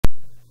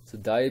So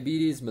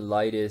diabetes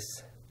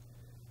mellitus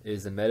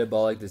is a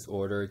metabolic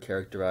disorder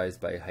characterized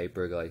by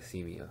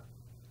hyperglycemia.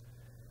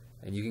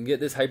 And you can get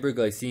this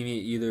hyperglycemia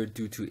either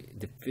due to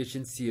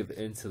deficiency of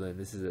insulin,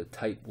 this is a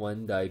type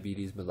 1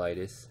 diabetes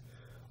mellitus,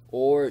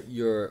 or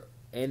your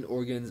end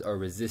organs are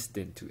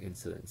resistant to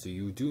insulin. So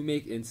you do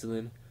make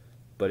insulin,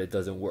 but it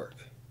doesn't work.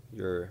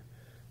 The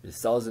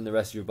cells in the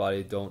rest of your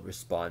body don't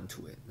respond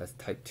to it. That's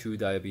type 2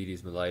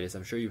 diabetes mellitus.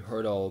 I'm sure you've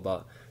heard all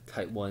about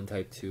type 1,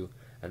 type 2,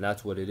 and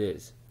that's what it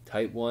is.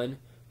 Type 1,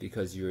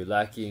 because you're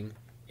lacking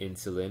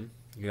insulin,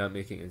 you're not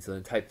making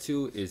insulin. Type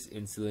 2 is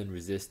insulin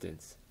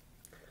resistance.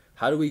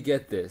 How do we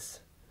get this?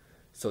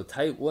 So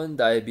type 1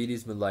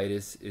 diabetes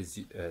mellitus is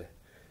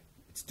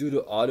it's due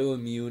to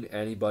autoimmune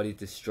antibody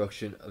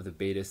destruction of the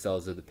beta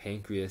cells of the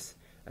pancreas,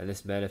 and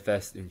this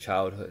manifests in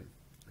childhood.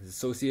 It's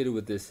associated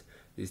with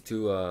these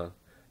two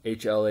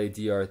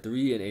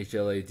HLA-DR3 and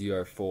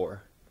HLA-DR4.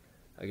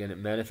 Again, it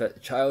manifests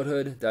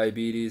childhood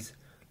diabetes,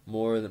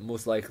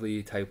 most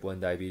likely type 1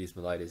 diabetes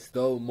mellitus.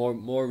 Though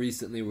more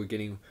recently we're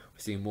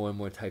seeing more and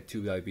more type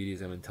 2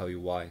 diabetes. I'm going to tell you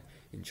why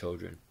in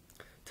children.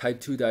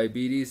 Type 2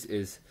 diabetes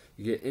is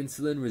you get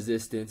insulin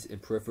resistance in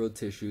peripheral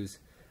tissues,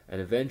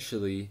 and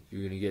eventually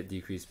you're going to get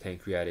decreased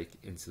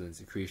pancreatic insulin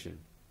secretion.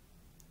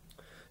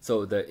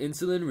 So the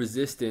insulin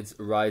resistance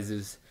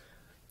arises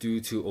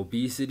due to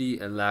obesity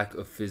and lack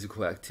of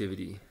physical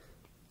activity.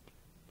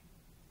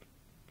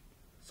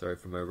 Sorry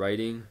for my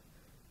writing.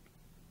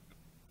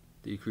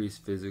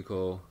 Decreased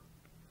physical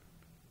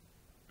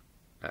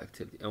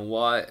activity.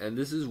 And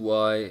this is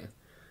why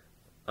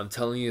I'm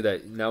telling you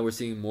that now we're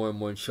seeing more and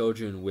more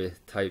children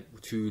with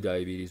type 2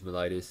 diabetes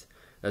mellitus.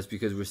 That's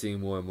because we're seeing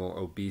more and more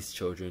obese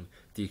children,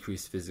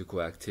 decreased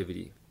physical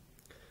activity.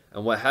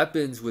 And what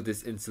happens with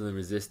this insulin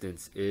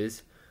resistance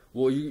is,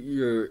 well,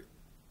 you're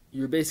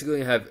basically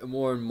going to have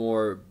more and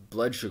more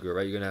blood sugar,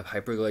 right? You're going to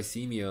have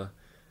hyperglycemia,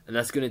 and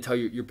that's going to tell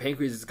your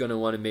pancreas is going to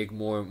want to make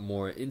more and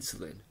more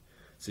insulin.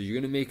 So you're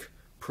going to make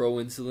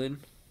proinsulin,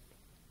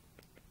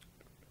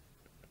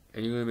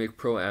 and you're going to make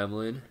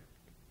proamylin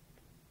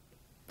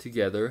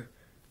together.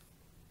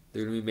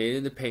 They're going to be made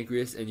in the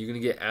pancreas, and you're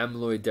going to get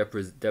amyloid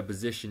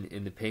deposition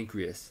in the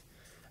pancreas.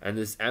 And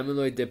this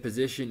amyloid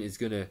deposition is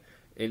going to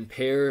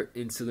impair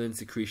insulin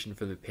secretion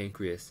from the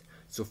pancreas.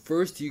 So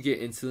first you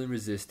get insulin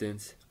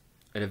resistance,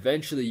 and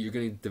eventually you're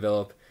going to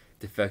develop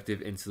defective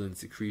insulin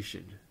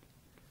secretion.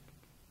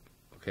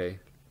 Okay?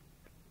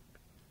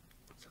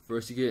 So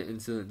first you get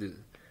insulin,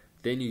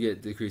 then you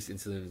get decreased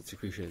insulin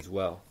secretion as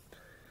well.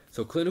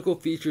 So clinical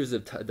features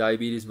of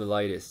diabetes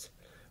mellitus.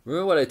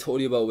 Remember what I told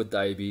you about what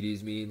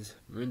diabetes means?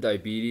 Remember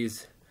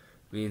diabetes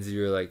means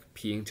you're like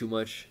peeing too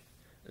much,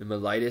 and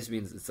mellitus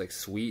means it's like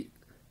sweet.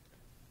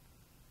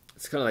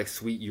 It's kind of like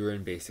sweet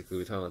urine basically.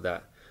 We're talking about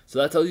that. So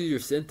that tells you your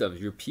symptoms.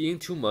 You're peeing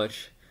too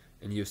much,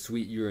 and you have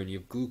sweet urine. You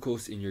have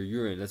glucose in your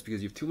urine. That's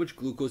because you have too much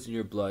glucose in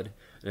your blood,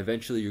 and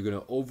eventually you're going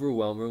to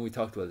overwhelm. Remember we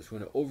talked about this. We're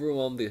going to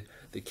overwhelm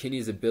the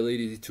kidney's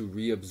ability to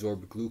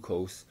reabsorb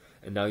glucose,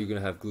 and now you're going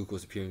to have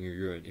glucose appearing in your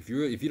urine. If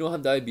you don't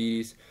have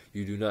diabetes,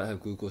 you do not have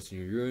glucose in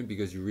your urine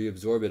because you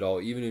reabsorb it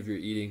all, even if you're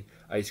eating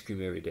ice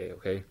cream every day,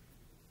 okay?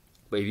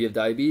 But if you have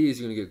diabetes,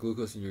 you're going to get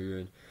glucose in your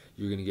urine.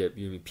 You're going to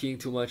be peeing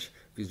too much.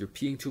 Because you're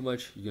peeing too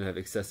much, you're going to have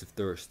excessive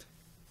thirst.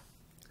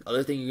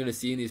 Other thing you're going to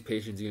see in these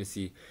patients, you're going to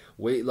see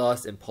weight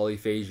loss and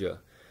polyphagia.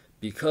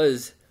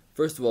 Because,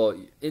 first of all,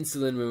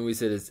 insulin, remember we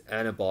said it's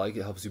anabolic,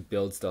 it helps you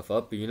build stuff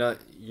up, but you're not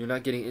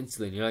getting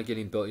insulin,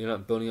 you're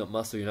not building up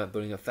muscle, you're not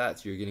building up fat,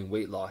 so you're getting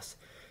weight loss.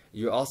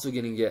 You're also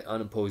going to get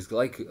unopposed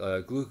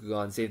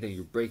glucagon, same thing,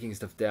 you're breaking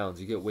stuff down,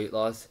 so you get weight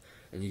loss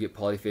and you get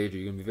polyphagia.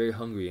 You're going to be very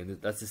hungry,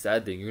 and that's the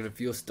sad thing. You're going to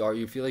feel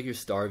you feel like you're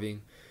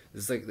starving.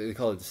 It's like they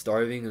call it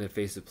starving in the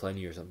face of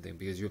plenty or something,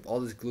 because you have all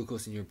this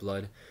glucose in your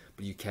blood,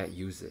 but you can't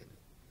use it.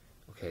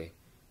 Okay,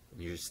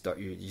 and you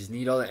just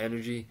need all the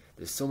energy.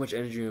 There's so much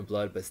energy in your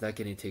blood, but it's not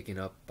getting taken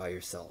up by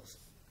your cells.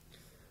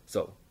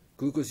 So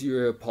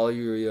glucosuria,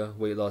 polyuria,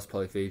 weight loss,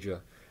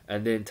 polyphagia.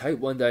 And then type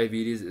 1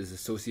 diabetes is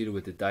associated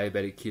with the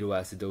diabetic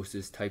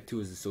ketoacidosis. Type 2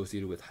 is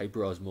associated with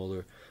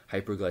hyperosmolar,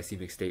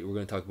 hyperglycemic state. We're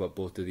going to talk about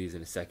both of these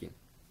in a second.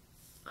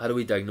 How do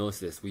we diagnose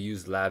this? We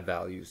use lab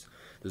values.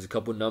 There's a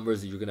couple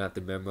numbers that you're going to have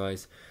to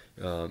memorize.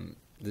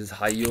 This is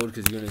high yield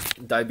because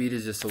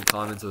diabetes is just so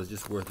common, so it's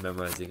just worth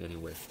memorizing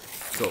anyway.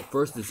 So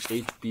first is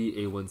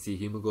HbA1c,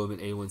 hemoglobin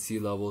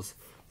A1c levels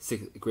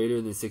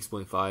greater than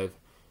 6.5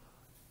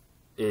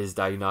 is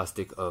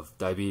diagnostic of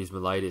diabetes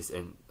mellitus.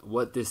 And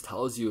what this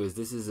tells you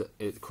is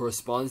it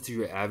corresponds to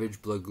your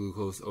average blood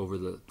glucose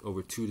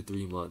over 2 to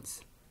 3 months.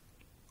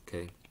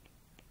 Okay.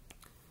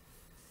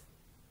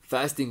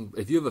 Fasting,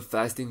 if you have a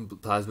fasting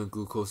plasma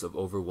glucose of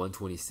over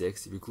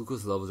 126, if your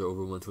glucose levels are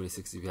over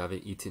 126, if you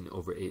haven't eaten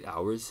over 8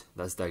 hours,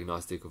 that's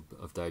diagnostic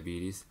of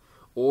diabetes.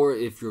 Or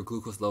if your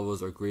glucose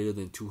levels are greater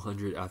than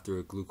 200 after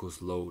a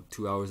glucose load,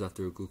 2 hours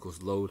after a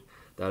glucose load,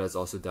 that is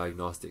also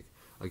diagnostic.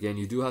 Again,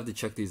 you do have to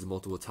check these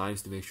multiple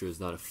times to make sure it's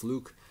not a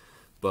fluke,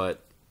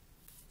 but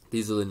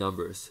these are the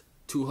numbers.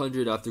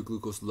 200 after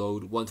glucose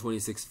load,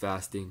 126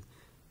 fasting,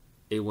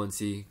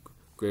 A1C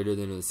greater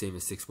than or the same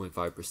as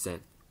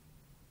 6.5%.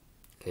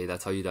 Okay,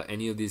 that's how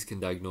any of these can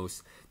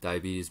diagnose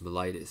diabetes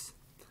mellitus.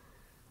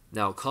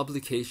 Now,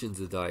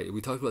 complications of diet.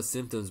 We talked about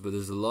symptoms, but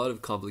there's a lot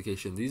of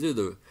complications. These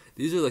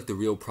are like the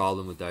real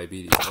problem with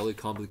diabetes. All the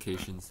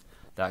complications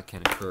that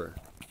can occur.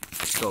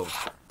 So,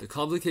 the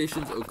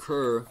complications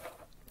occur.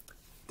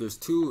 There's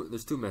two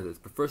methods.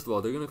 But first of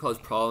all, they're going to cause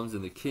problems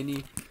in the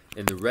kidney,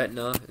 in the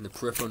retina, in the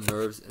peripheral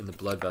nerves, and the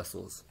blood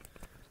vessels.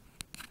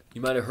 You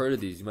might have heard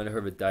of these. You might have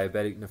heard of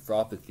diabetic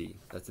nephropathy.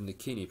 That's in the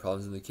kidney.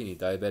 Problems in the kidney.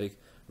 Diabetic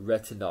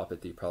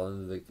retinopathy.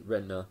 Problems of the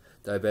retina.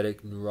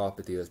 Diabetic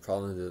neuropathy. That's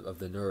problems of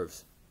the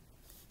nerves.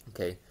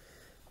 Okay,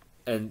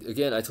 and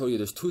again, I told you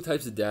there's two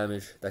types of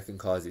damage that can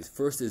cause these.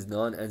 First is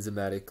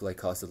non-enzymatic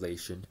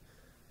glycosylation.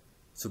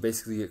 So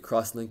basically, you get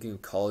cross-linking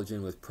of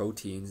collagen with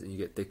proteins, and you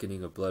get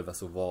thickening of blood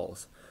vessel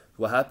walls.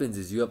 What happens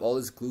is you have all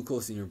this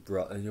glucose in your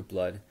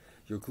blood.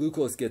 Your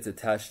glucose gets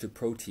attached to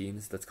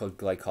proteins. That's called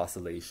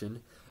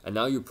glycosylation. And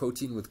now your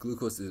protein with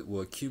glucose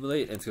will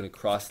accumulate, and it's going to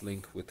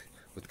cross-link with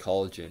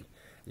collagen.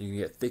 And you can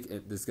get thick.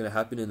 This is going to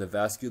happen in the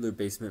vascular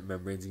basement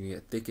membranes. You can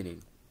get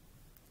thickening.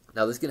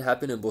 Now, this can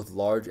happen in both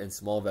large and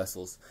small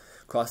vessels.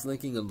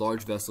 Cross-linking in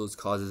large vessels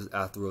causes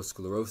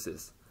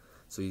atherosclerosis.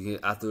 So you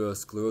get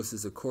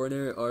atherosclerosis of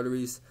coronary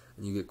arteries,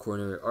 and you get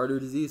coronary artery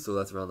disease, so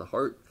that's around the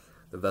heart,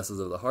 the vessels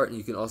of the heart, and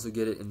you can also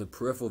get it in the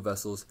peripheral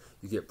vessels.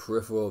 You get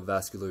peripheral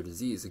vascular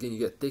disease. Again, you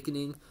get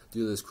thickening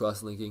due to this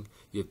cross-linking.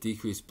 You have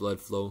decreased blood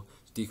flow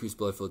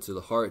to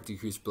the heart,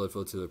 decreased blood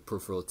flow to the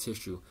peripheral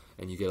tissue,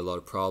 and you get a lot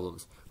of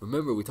problems.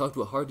 Remember, we talked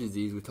about heart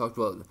disease. We talked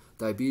about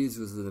diabetes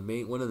was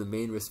one of the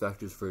main risk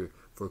factors for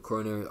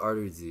coronary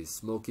artery disease: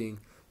 smoking,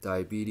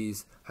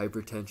 diabetes,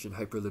 hypertension,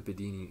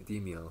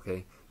 hyperlipidemia.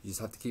 Okay, you just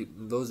have to keep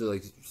those are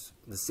like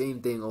the same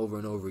thing over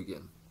and over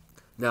again.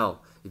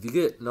 Now, if you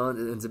get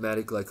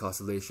non-enzymatic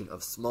glycosylation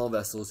of small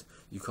vessels,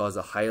 you cause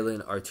a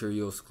hyaline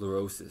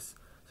arteriosclerosis.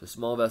 So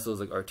small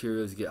vessels like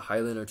arterioles, you get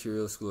hyaline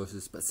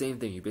arteriosclerosis, but same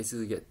thing, you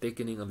basically get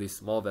thickening of these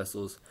small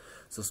vessels.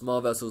 So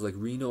small vessels like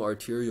renal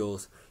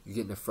arterioles, you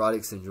get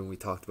nephrotic syndrome we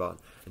talked about.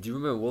 And do you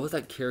remember, what was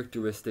that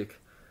characteristic,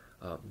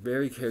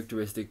 very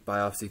characteristic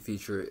biopsy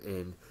feature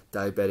in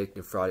diabetic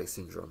nephrotic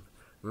syndrome?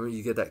 Remember,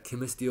 you get that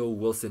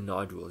Chemisteel-Wilson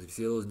nodules. If you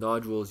see those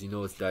nodules, you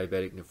know it's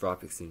diabetic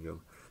nephrotic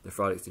syndrome.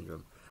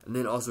 And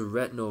then also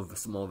retinal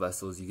small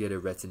vessels, you get a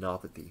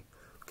retinopathy.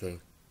 Okay,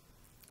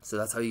 so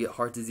that's how you get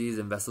heart disease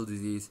and vessel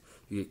disease.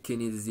 You get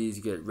kidney disease,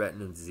 you get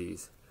retinal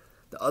disease.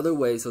 The other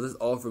way, so this is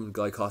all from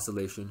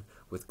glycosylation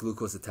with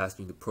glucose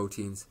attaching to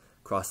proteins,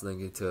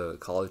 cross-linking to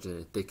collagen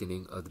and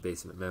thickening of the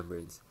basement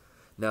membranes.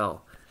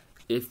 Now,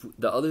 if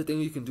the other thing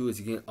you can do is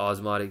you get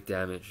osmotic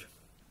damage.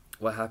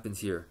 What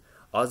happens here?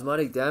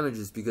 Osmotic damage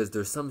is because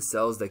there's some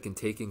cells that can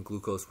take in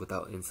glucose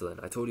without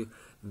insulin. I told you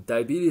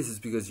diabetes is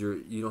because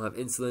you don't have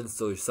insulin,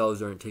 so your cells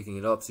aren't taking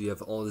it up, so you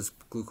have all this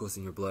glucose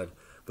in your blood.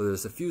 But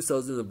there's a few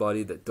cells in the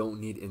body that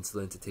don't need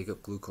insulin to take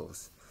up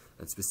glucose.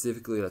 And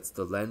specifically, that's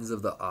the lens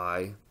of the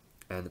eye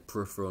and the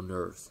peripheral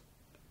nerves.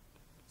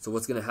 So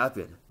what's going to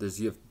happen?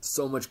 You have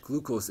so much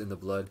glucose in the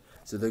blood,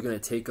 so they're going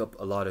to take up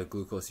a lot of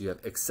glucose. You have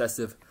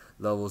excessive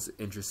levels of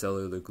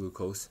intracellular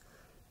glucose,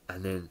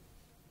 and then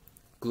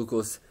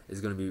glucose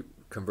is going to be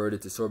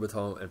converted to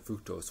sorbitol and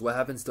fructose. So what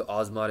happens to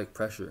osmotic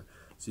pressure?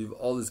 So you have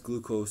all this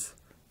glucose.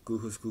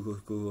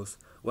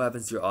 What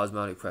happens to your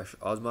osmotic pressure?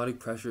 Osmotic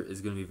pressure is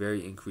going to be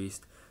very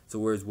increased. So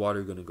where's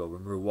water going to go?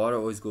 Remember, water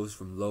always goes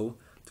from low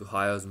to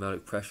high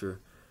osmotic pressure.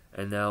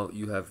 And now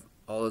you have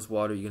all this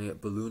water, you're going to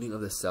get ballooning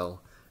of the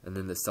cell, and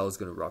then the cell is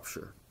going to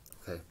rupture.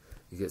 Okay,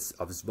 you get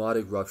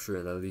osmotic rupture,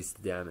 and that leads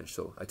to damage.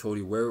 So I told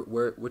you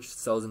which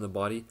cells in the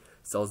body,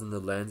 cells in the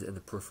lens and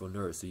the peripheral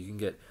nerves. So you can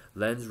get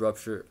lens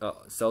rupture,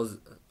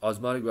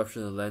 osmotic rupture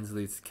in the lens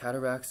leads to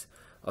cataracts.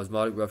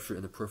 Osmotic rupture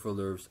in the peripheral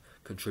nerves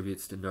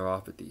contributes to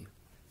neuropathy.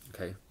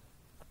 Okay,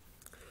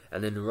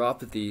 and then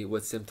neuropathy,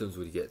 what symptoms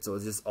would you get? So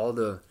it's just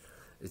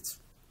it's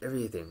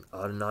everything: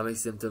 autonomic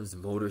symptoms,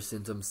 motor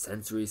symptoms,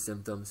 sensory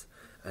symptoms,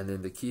 and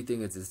then the key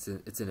thing is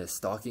it's in a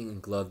stocking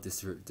and glove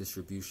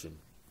distribution.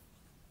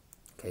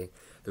 Okay,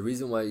 the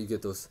reason why you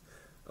get those,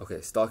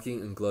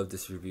 stocking and glove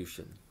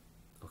distribution.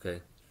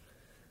 Okay,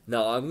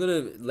 now I'm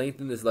gonna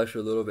lengthen this lecture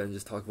a little bit and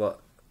just talk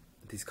about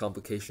these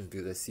complications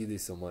because I see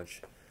these so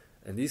much,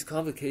 and these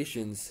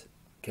complications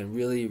can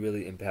really,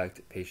 really impact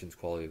a patient's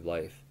quality of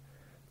life.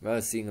 When I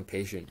was seeing a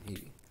patient,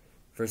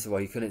 first of all,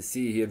 he couldn't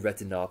see. He had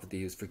retinopathy.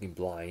 He was freaking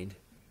blind.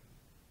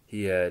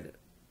 He had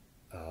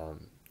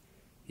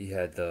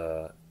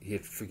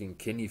freaking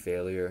kidney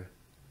failure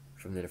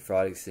from the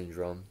nephrotic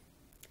syndrome.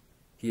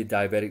 He had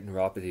diabetic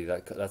neuropathy.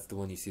 That's the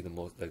one you see the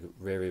most, like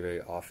very,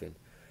 very often.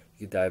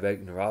 He had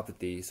diabetic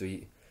neuropathy, so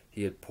he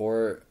had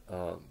poor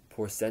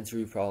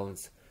sensory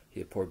problems.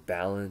 He had poor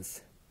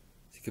balance.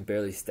 So he could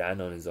barely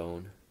stand on his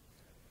own.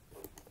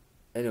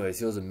 Anyways,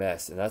 he was a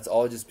mess, and that's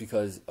all just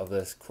because of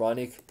this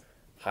chronic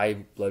high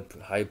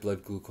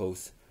blood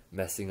glucose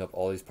messing up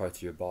all these parts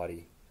of your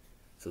body.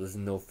 So this is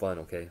no fun,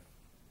 okay?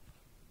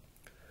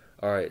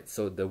 Alright,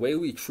 so the way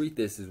we treat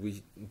this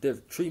is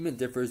treatment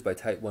differs by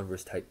type 1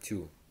 versus type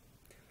 2.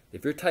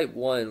 If you're type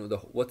 1,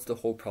 what's the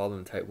whole problem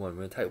in type 1?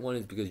 When type 1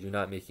 is because you're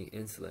not making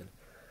insulin.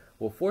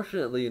 Well,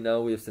 fortunately now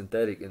we have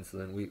synthetic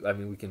insulin.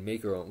 We can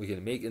make our own. We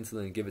can make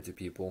insulin and give it to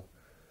people.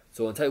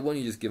 So in type 1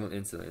 you just give them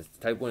insulin.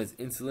 Type 1 is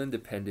insulin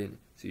dependent,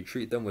 so you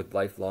treat them with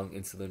lifelong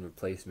insulin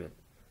replacement.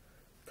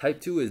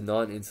 Type 2 is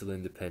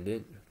non-insulin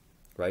dependent,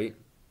 right?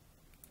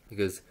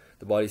 Because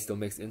the body still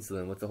makes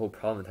insulin. What's the whole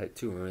problem with type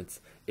 2? Remember, it's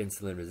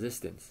insulin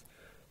resistance.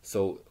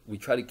 So we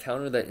try to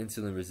counter that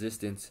insulin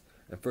resistance,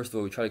 and first of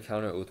all we try to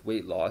counter it with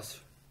weight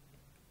loss.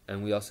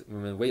 And we also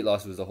remember weight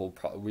loss was the whole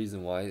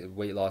reason why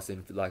weight loss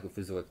and lack of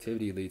physical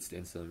activity leads to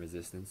insulin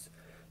resistance.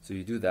 So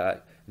you do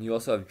that, and you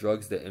also have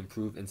drugs that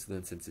improve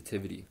insulin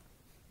sensitivity,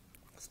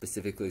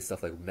 specifically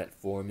stuff like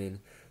metformin,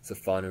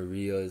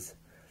 sulfonylureas,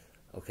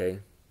 okay.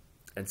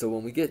 And so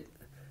when we get,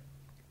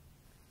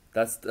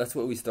 that's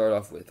what we start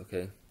off with,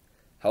 okay.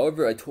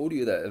 However, I told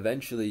you that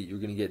eventually you're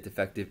going to get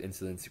defective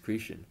insulin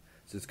secretion,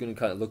 so it's going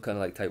to look kind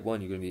of like type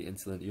 1. You're going to be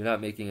insulin. You're not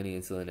making any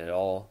insulin at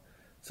all.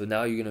 So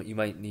now you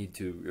might need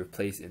to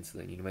replace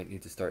insulin. You might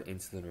need to start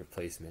insulin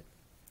replacement.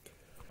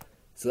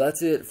 So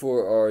that's it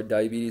for our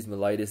diabetes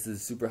mellitus. This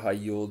is super high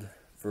yield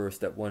for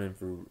step 1 and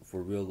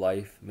for real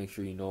life. Make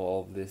sure you know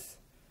all of this.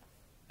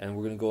 And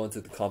we're going to go into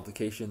the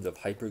complications of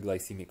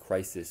hyperglycemic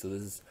crisis. So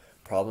this is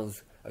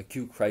problems,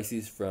 acute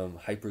crises from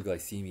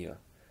hyperglycemia.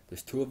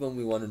 There's 2 of them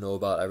we want to know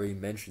about. I already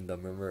mentioned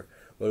them. Remember,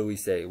 what did we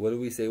say? What did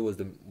we say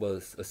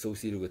was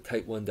associated with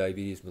type 1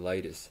 diabetes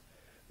mellitus?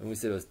 And we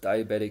said it was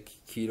diabetic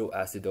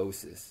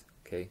ketoacidosis,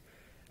 okay?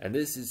 And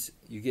this is,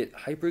 you get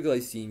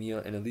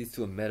hyperglycemia and it leads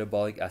to a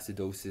metabolic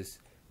acidosis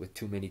with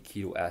too many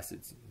keto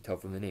acids. You can tell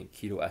from the name,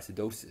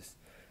 ketoacidosis.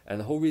 And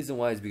the whole reason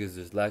why is because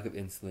there's lack of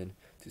insulin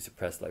to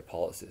suppress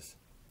lipolysis,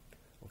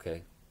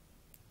 okay?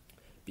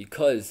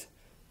 Because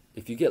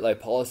if you get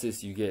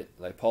lipolysis,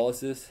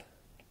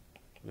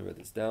 let me write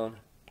this down,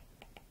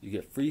 you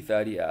get free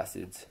fatty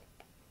acids.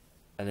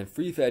 And then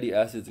free fatty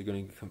acids are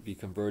going to be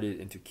converted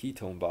into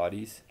ketone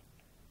bodies,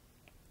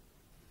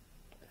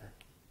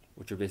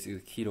 which are basically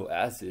keto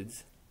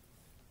acids.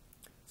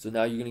 So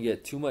now you're going to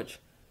get too much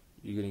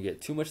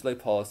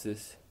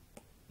lipolysis,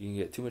 you can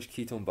get too much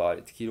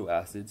keto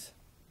acids.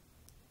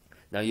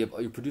 Now you're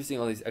producing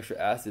all these extra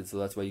acids, so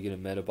that's why you get a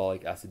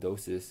metabolic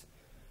acidosis.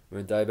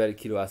 Remember, diabetic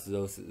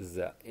ketoacidosis is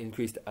an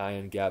increased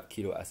ion gap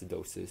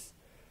ketoacidosis.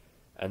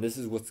 And this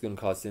is what's going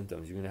to cause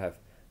symptoms. You're going to have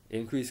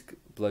increased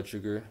blood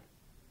sugar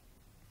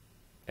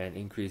and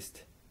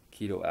increased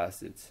keto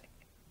acids.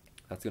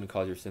 That's going to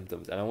cause your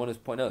symptoms. And I want to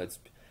point out,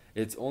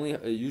 it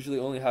usually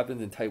only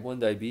happens in type 1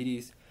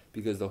 diabetes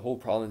because the whole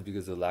problem is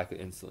because of the lack of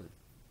insulin.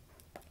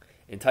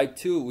 In type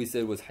 2, we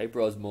said was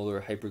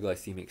hyperosmolar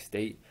hyperglycemic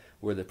state,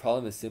 where the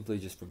problem is simply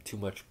just from too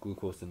much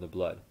glucose in the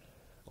blood.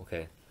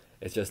 Okay,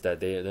 it's just that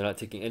they're not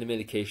taking any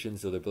medication,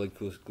 so their blood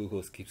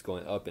glucose keeps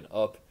going up and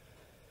up.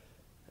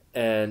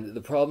 And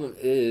the problem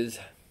is,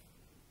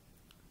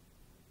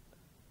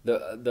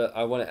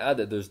 I want to add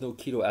that there's no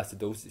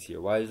ketoacidosis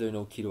here. Why is there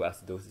no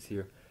ketoacidosis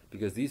here?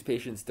 Because these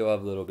patients still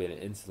have a little bit of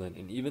insulin,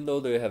 and even though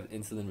they have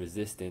insulin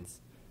resistance,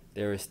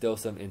 there is still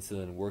some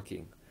insulin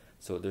working.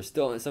 So there's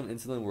still some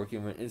insulin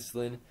working. When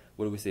insulin,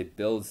 what do we say,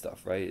 builds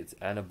stuff, right? It's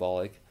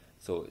anabolic.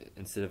 So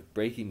instead of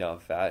breaking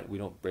down fat, we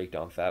don't break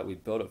down fat, we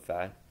build up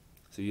fat.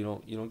 So you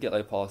don't get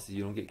lipolysis,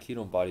 you don't get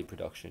ketone body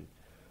production.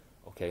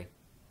 Okay?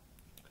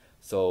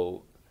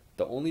 So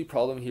the only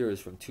problem here is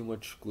from too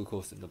much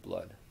glucose in the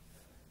blood.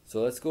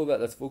 So let's go back,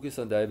 let's focus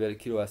on diabetic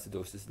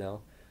ketoacidosis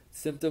now.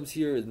 Symptoms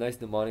here is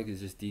nice mnemonic, is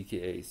just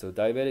DKA. So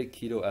diabetic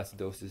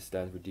ketoacidosis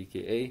stands for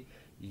DKA.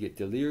 You get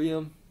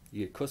delirium,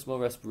 you get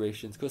Kussmaul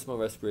respirations. Kussmaul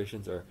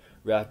respirations are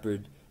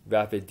rapid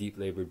deep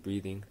labored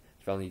breathing.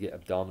 Finally, you get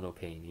abdominal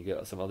pain. You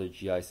get some other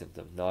GI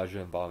symptoms,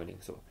 nausea and vomiting.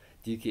 So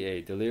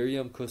DKA,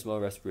 delirium,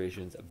 Kussmaul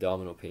respirations,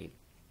 abdominal pain.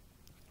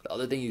 The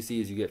other thing you see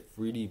is you get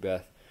fruity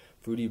breath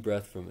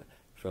from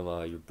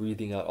you're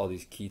breathing out all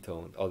these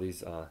ketones.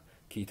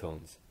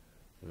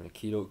 And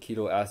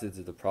keto acids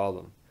is the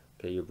problem.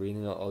 Okay, you're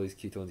breathing out all these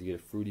ketones, you get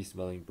a fruity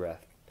smelling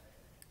breath.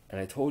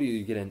 And I told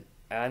you get an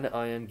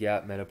anion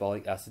gap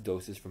metabolic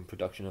acidosis from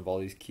production of all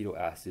these keto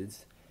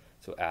acids.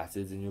 So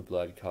acids in your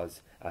blood cause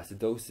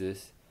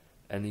acidosis,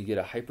 and then you get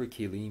a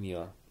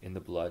hyperkalemia in the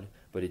blood,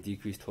 but a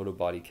decreased total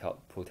body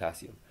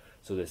potassium.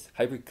 So this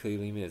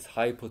hyperkalemia is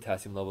high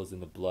potassium levels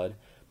in the blood,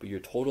 but your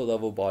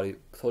total body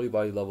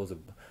levels of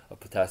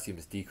potassium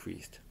is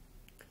decreased.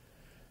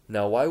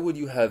 Now, why would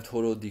you have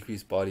total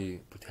decreased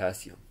body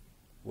potassium?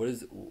 What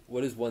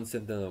is one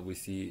symptom that we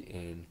see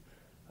in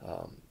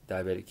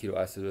diabetic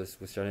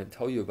ketoacidosis, which I didn't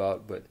tell you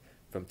about, but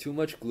from too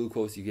much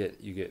glucose you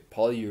get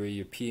polyuria,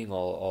 you're peeing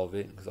all of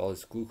it, because all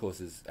this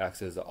glucose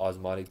acts as an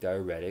osmotic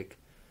diuretic.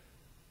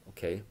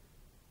 Okay,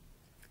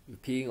 you're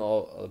peeing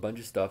a bunch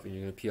of stuff, and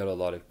you're going to pee out a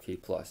lot of K+.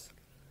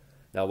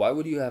 Now, why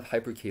would you have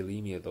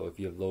hyperkalemia though if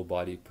you have low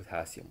body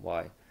potassium?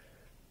 Why?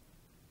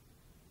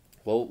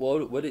 Well,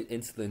 what did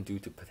insulin do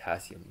to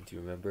potassium? Do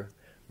you remember?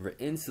 Remember,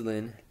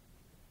 insulin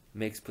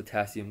makes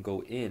potassium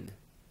go in,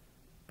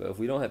 but if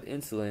we don't have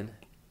insulin,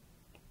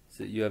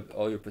 so you have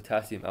all your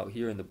potassium out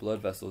here in the blood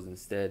vessels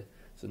instead.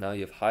 So now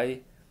you have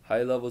high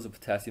levels of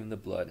potassium in the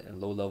blood and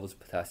low levels of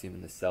potassium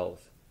in the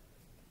cells.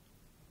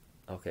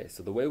 Okay,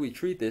 so the way we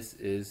treat this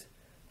is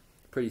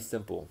pretty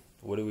simple.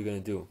 What are we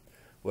going to do?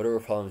 What are our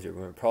problems here?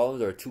 Our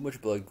problems are too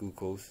much blood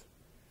glucose.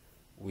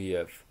 We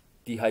have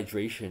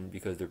dehydration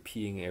because they're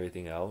peeing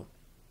everything out.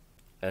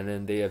 And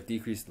then they have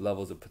decreased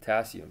levels of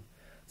potassium.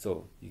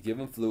 So you give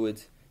them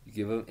fluids, you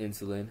give them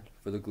insulin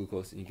for the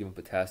glucose, and you give them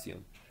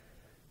potassium.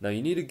 Now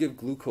you need to give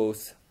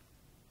glucose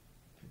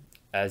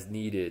as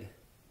needed.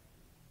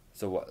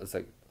 So what? It's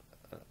like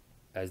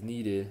as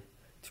needed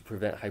to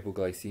prevent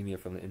hypoglycemia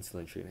from the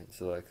insulin treatment.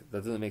 So like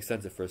that doesn't make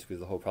sense at first because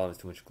the whole problem is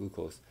too much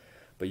glucose.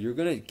 But you're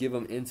gonna give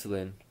them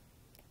insulin,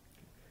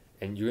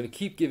 and you're gonna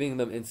keep giving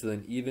them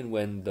insulin even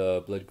when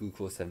the blood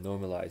glucose have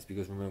normalized.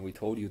 Because remember, we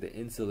told you that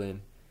insulin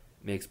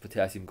makes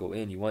potassium go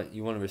in. You want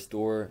to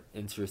restore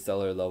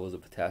intracellular levels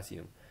of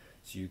potassium.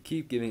 So you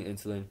keep giving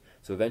insulin.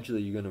 So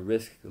eventually you're gonna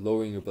risk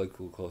lowering your blood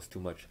glucose too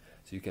much.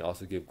 So you can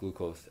also give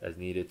glucose as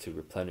needed to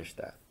replenish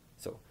that.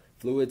 So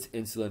fluids,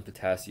 insulin,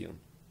 potassium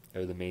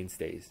are the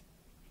mainstays.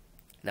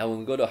 Now when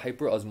we go to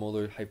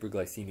hyperosmolar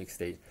hyperglycemic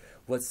state,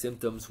 what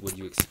symptoms would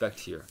you expect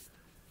here?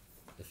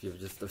 If you have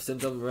just the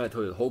symptoms, remember I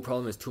told you the whole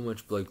problem is too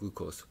much blood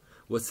glucose.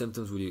 What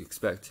symptoms would you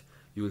expect?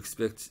 You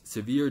expect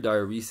severe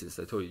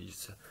diuresis. I told you,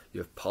 you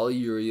have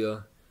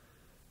polyuria,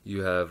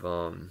 you have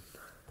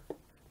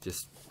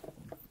just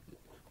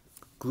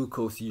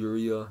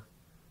glucoseuria,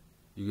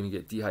 you're going to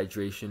get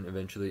dehydration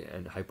eventually,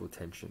 and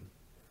hypotension.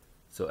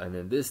 So, and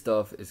then this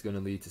stuff is going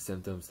to lead to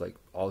symptoms like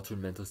altered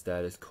mental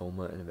status,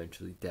 coma, and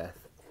eventually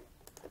death.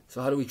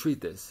 So how do we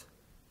treat this?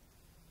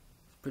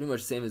 It's pretty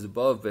much the same as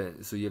above,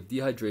 but so you have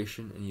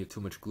dehydration and you have too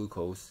much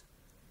glucose.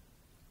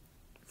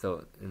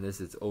 So in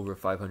this, it's over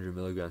 500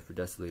 milligrams per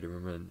deciliter.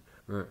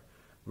 Remember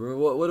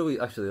what do we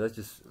actually? Let's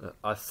just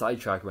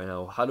sidetrack right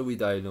now. How do we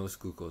diagnose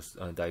glucose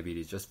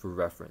diabetes? Just for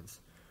reference.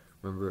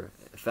 Remember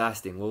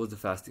fasting. What was the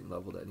fasting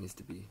level that needs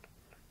to be?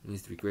 It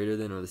needs to be greater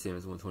than or the same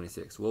as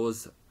 126. What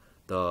was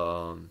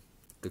the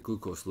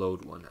glucose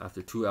load one?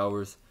 After 2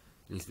 hours,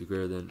 it needs to be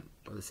greater than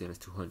or the same as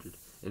 200.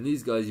 In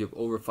these guys, you have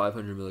over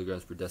 500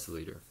 milligrams per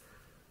deciliter.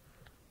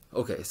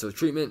 Okay, so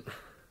treatment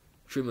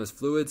is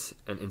fluids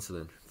and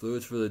insulin.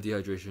 Fluids for the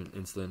dehydration,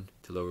 insulin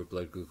to lower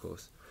blood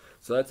glucose.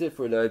 So that's it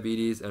for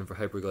diabetes and for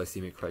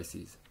hyperglycemic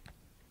crises.